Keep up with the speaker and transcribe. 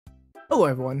Hello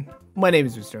everyone, my name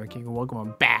is Mr. King and welcome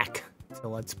on back to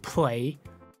Let's Play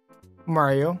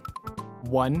Mario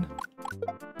 1.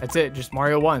 That's it, just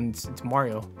Mario 1, it's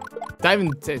Mario.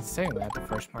 It's saying that the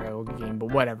first Mario game,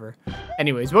 but whatever.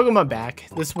 Anyways, welcome on back.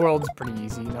 This world is pretty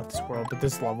easy, not this world, but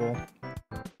this level.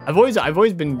 I've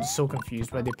always been so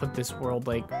confused why they put this world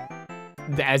like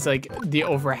as like the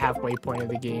over halfway point of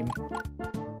the game.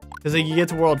 Cause like you get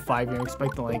to world 5, you're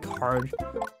expecting like hard.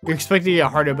 You're expecting it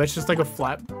harder, but it's just like a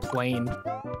flat plane.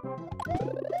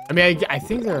 I mean, I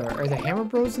think are the Hammer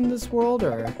Bros in this world,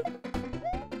 or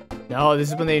no? This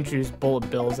is when they introduced Bullet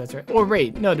Bills. That's right. Oh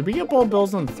wait, no, did we get Bullet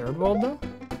Bills on the third world though?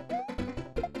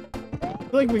 I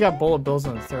feel like we got Bullet Bills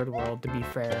on the third world. To be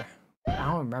fair, I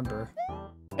don't remember.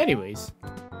 Anyways,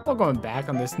 welcome back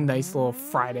on this nice little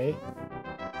Friday.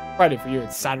 Friday for you,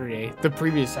 it's Saturday. The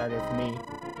previous Saturday for me.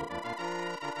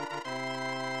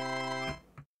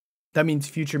 That means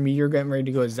future me, you're getting ready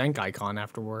to go to ZenkaiCon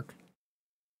after work.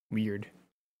 Weird.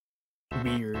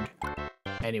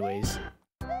 Anyways.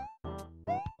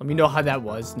 Let me know how that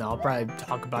was. No, I'll probably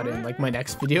talk about it in like my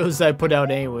next videos that I put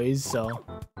out anyways, so.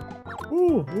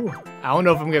 Ooh. I don't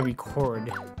know if I'm gonna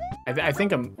record. I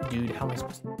think I'm, dude, how am I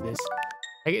supposed to do this?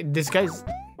 This guy's,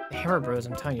 Hammer Bros,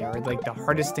 I'm telling you, are like the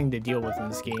hardest thing to deal with in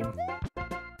this game.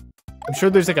 I'm sure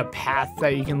there's like a path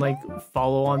that you can like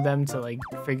follow on them to like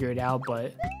figure it out,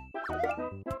 but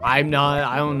I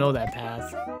don't know that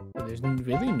path. There's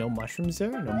really no mushrooms there?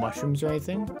 No mushrooms or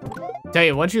anything? Tell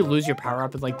you, once you lose your power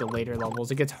up at like the later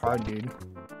levels, it gets hard, dude.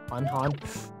 Han.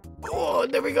 Oh,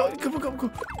 there we go.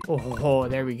 Come. Oh,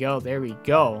 there we go.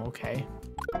 Okay.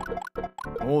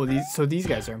 Oh, these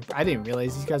guys are, I didn't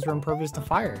realize these guys were on purpose to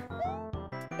fire.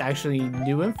 Actually,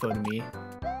 new info to me.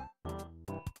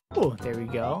 Oh, there we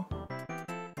go.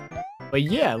 But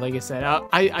yeah, like I said,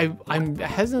 I'm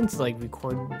hesitant to like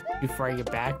record before I get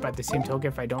back, but at the same token,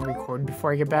 if I don't record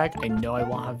before I get back, I know I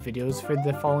won't have videos for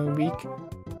the following week.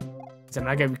 So I'm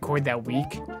not gonna record that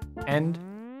week. And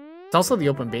it's also the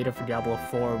open beta for Diablo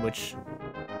 4, which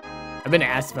I've been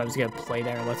asked if I was gonna play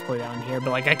that or Let's Play that on here,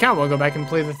 but like I kinda wanna go back and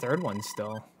play the third one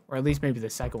still. Or at least maybe the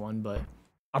second one, but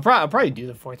I'll probably do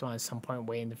the fourth one at some point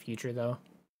way in the future though.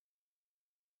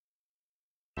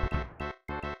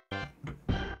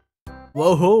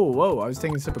 Whoa, I was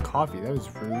taking a sip of coffee. That was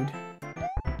rude.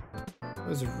 That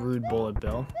was a rude Bullet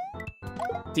Bill.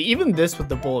 See, even this with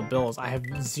the Bullet Bills, I have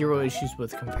zero issues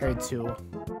with compared to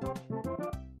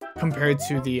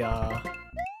the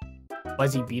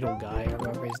Buzzy Beetle guy, or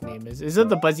whatever his name is. Is it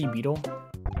the Buzzy Beetle?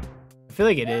 I feel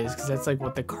like it is, because that's like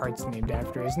what the kart's named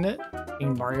after, isn't it?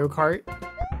 In Mario Kart.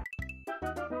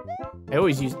 I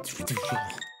always use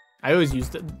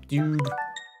the dude.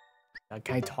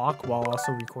 Can I talk while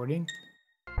also recording?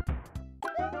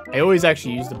 I always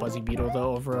actually use the Buzzy Beetle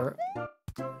though over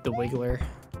the Wiggler.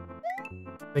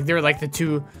 Like they're like the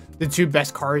two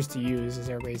best cars to use, as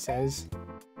everybody says.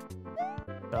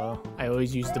 So I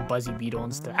always use the Buzzy Beetle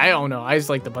instead. I don't know. I just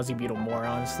like the Buzzy Beetle more,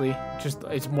 honestly. Just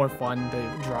it's more fun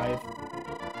to drive.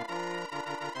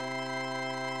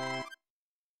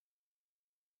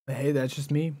 But hey, that's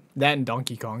just me. That and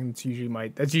Donkey Kong. That's usually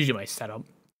my setup.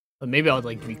 But maybe I would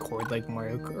like record like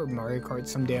Mario Kart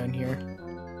someday on here.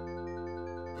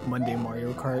 Monday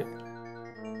Mario Kart.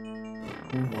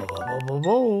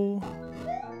 Whoa.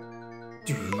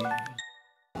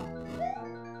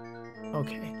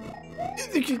 Okay.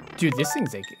 Dude, this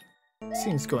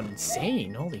thing's going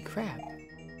insane. Holy crap.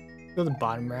 Go the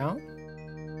bottom route.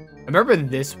 I remember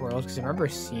this world because I remember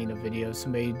seeing a video of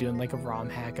somebody doing like a ROM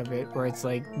hack of it where it's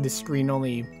like the screen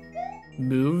only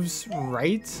moves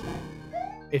right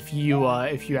if you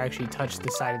actually touch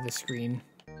the side of the screen.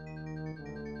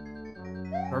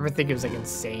 I remember thinking it was like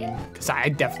insane because I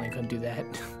definitely couldn't do that.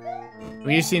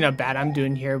 When you've seen how bad I'm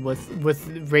doing here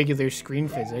with regular screen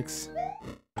physics.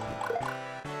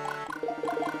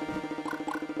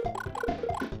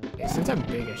 Okay, since I'm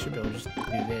big, I should be able to just do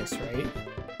this, right?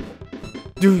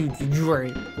 Dude, you are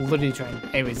literally trying.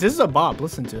 Anyways, this is a bop.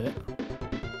 Listen to it.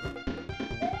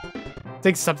 It's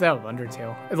like something out of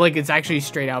Undertale. Like it's actually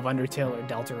straight out of Undertale or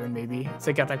Deltarune maybe. It's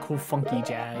like got that cool funky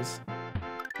jazz.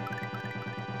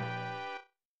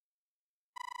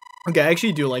 Okay, I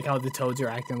actually do like how the toads are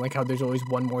acting, like how there's always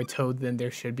one more toad than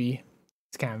there should be.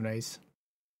 It's kind of nice.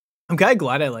 I'm kind of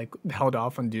glad I like held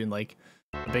off on doing like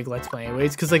a big Let's Play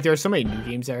anyways, because like there are so many new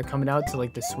games that are coming out to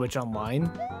like the Switch Online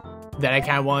that I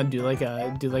kind of want to do like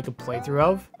a playthrough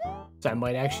of. So I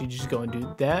might actually just go and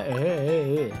do that.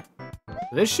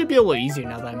 This should be a little easier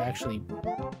now that I'm actually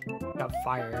got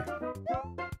fire.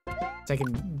 So I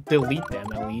can delete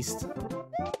them at least.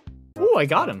 Oh, I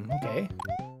got him. Okay.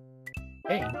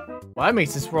 Hey, Well, that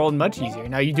makes this world much easier.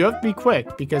 Now, you do have to be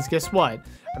quick, because guess what?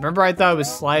 I remember I thought I was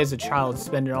Sly as a child,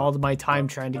 spending all of my time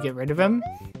trying to get rid of him.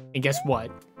 And guess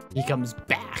what? He comes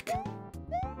back.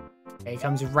 Okay, he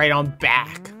comes right on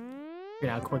back. You're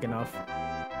not quick enough.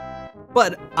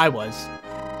 But I was.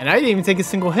 And I didn't even take a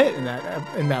single hit in that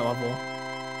level.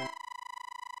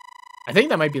 I think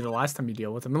that might be the last time you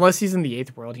deal with him. Unless he's in the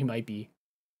 8th world, he might be.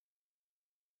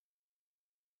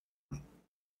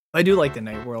 I do like the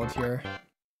night world here.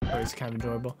 It's kind of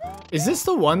enjoyable. Is this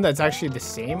the one that's actually the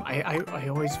same? I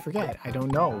always forget. I don't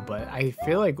know, but I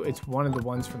feel like it's one of the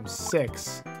ones from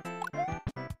 6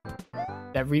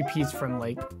 that repeats from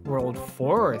like world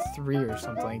 4 or 3 or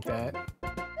something like that.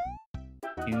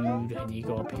 Dude, I need to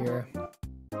go up here.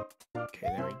 Okay,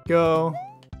 there we go.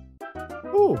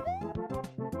 Ooh.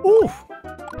 Ooh.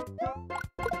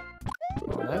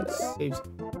 Oh, that saves.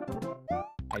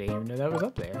 I didn't even know that was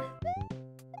up there.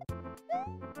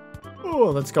 Oh,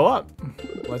 let's go up.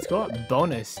 Let's go up.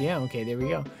 Bonus. Yeah, okay, there we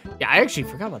go. Yeah, I actually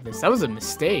forgot about this. That was a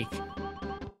mistake.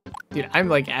 Dude, I'm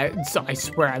like, I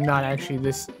swear I'm not actually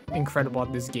this incredible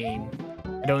at this game.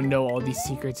 I don't know all these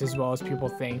secrets as well as people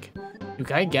think. Dude,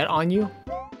 can I get on you?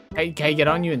 Can I get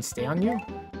on you and stay on you?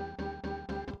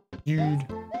 Dude.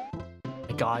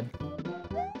 My God.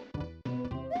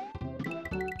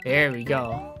 There we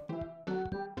go.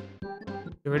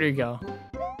 Where do we go?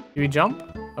 Do we jump?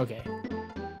 Okay.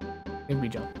 I think we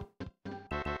jump.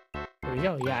 There we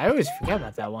go. Yeah, I always forget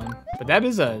about that one. But that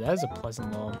is a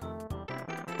pleasant little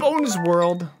bonus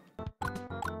world.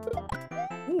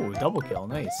 Ooh, double kill.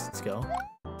 Nice. Let's go.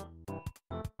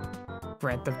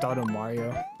 Grand Theft Auto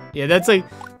Mario. Yeah, that's like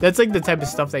the type of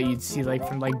stuff that you'd see like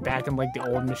from like back in like the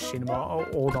old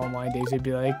machinima, old online days. It'd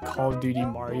be like Call of Duty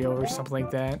Mario or something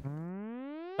like that.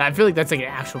 I feel like that's like an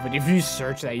actual video. If you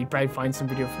search that, you'd probably find some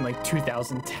video from like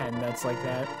 2010 that's like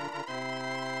that.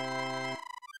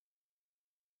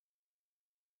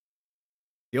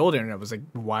 The old internet was like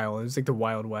wild. It was like the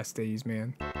Wild West days,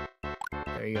 man.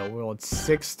 There you go. World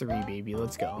 6-3, baby.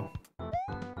 Let's go.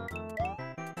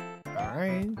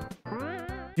 Alright.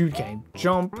 Dude, can I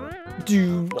jump?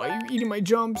 Dude, why are you eating my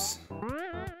jumps?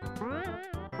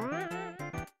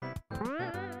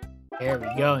 There we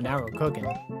go. Now we're cooking.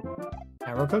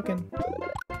 Now we're cooking.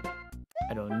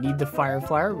 I don't need the fire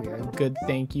flyer. We are good,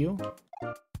 thank you.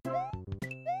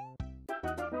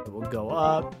 We'll go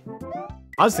up.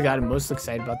 Honestly, God, I'm most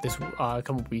excited about this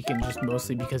couple weekend, just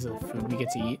mostly because of the food we get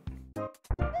to eat.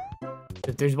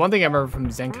 If there's one thing I remember from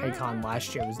Zenkai Con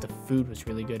last year was the food was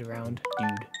really good around.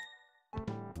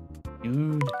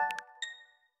 Dude.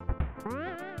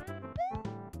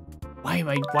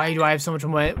 Why do I have so much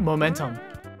momentum?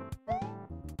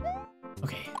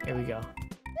 Okay, there we go.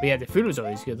 But yeah, the food was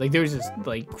always good. Like there was this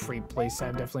like crepe place that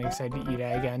I'm definitely excited to eat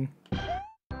at again.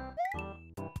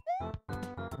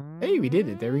 Hey, we did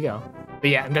it. There we go. But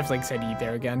yeah, I'm definitely excited to eat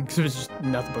there again because it was just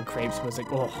nothing but crepes. It was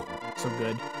like, oh, so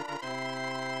good.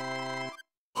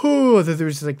 Oh, there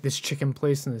was like this chicken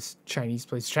place and this Chinese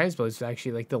place. The Chinese place was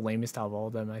actually like the lamest out of all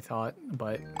of them, I thought,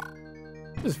 but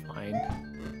it was fine.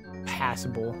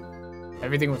 Passable.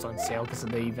 Everything was on sale because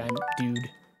of the event, dude.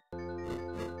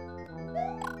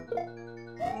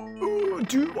 Ooh,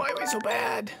 dude, why am I so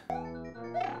bad?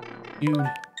 Dude.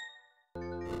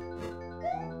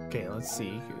 Okay, let's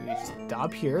see.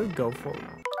 Stop here, go for it.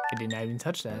 I did not even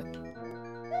touch that.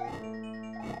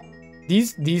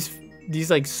 These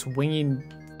like swinging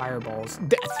fireballs. I'm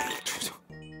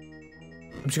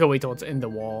just gonna wait till it's in the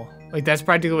wall. Like that's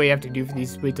practically what you have to do for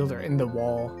these. Wait till they're in the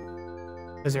wall.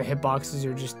 Because their hitboxes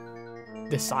are just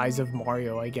the size of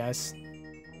Mario, I guess.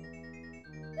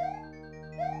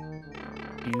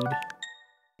 Dude.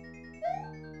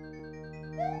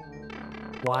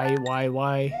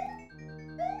 Why?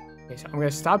 Okay, so I'm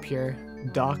gonna stop here,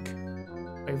 duck,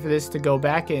 wait for this to go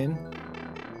back in.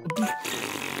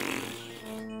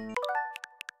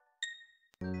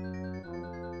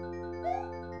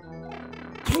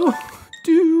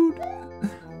 Dude,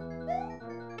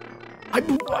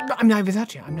 I'm not even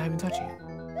touching it. I'm not even touching it.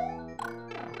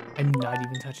 I'm not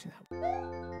even touching that.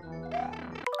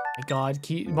 My God,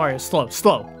 Mario, slow.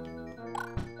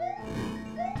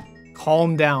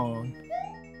 Calm down.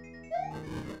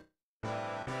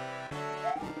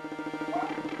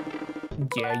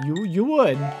 Yeah, you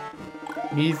would.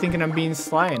 Me thinking I'm being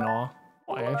sly and all.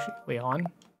 Oh, I actually, wait on.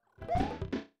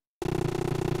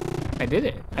 I did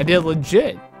it. I did it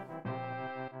legit.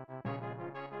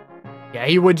 Yeah,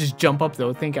 he would just jump up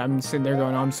though. Think I'm sitting there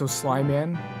going, oh, I'm so sly,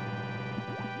 man.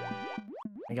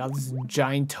 I got this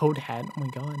giant toad hat. Oh my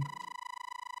God.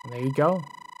 Well, there you go.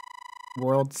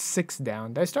 World 6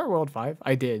 down. Did I start World 5?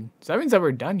 I did. So that means that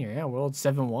we're done here. Yeah, World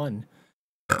 7-1.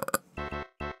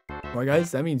 Well,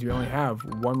 guys, that means we only have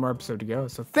one more episode to go.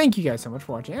 So thank you guys so much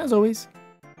for watching. As always,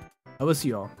 I will see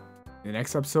you all in the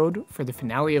next episode for the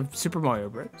finale of Super Mario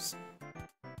Bros.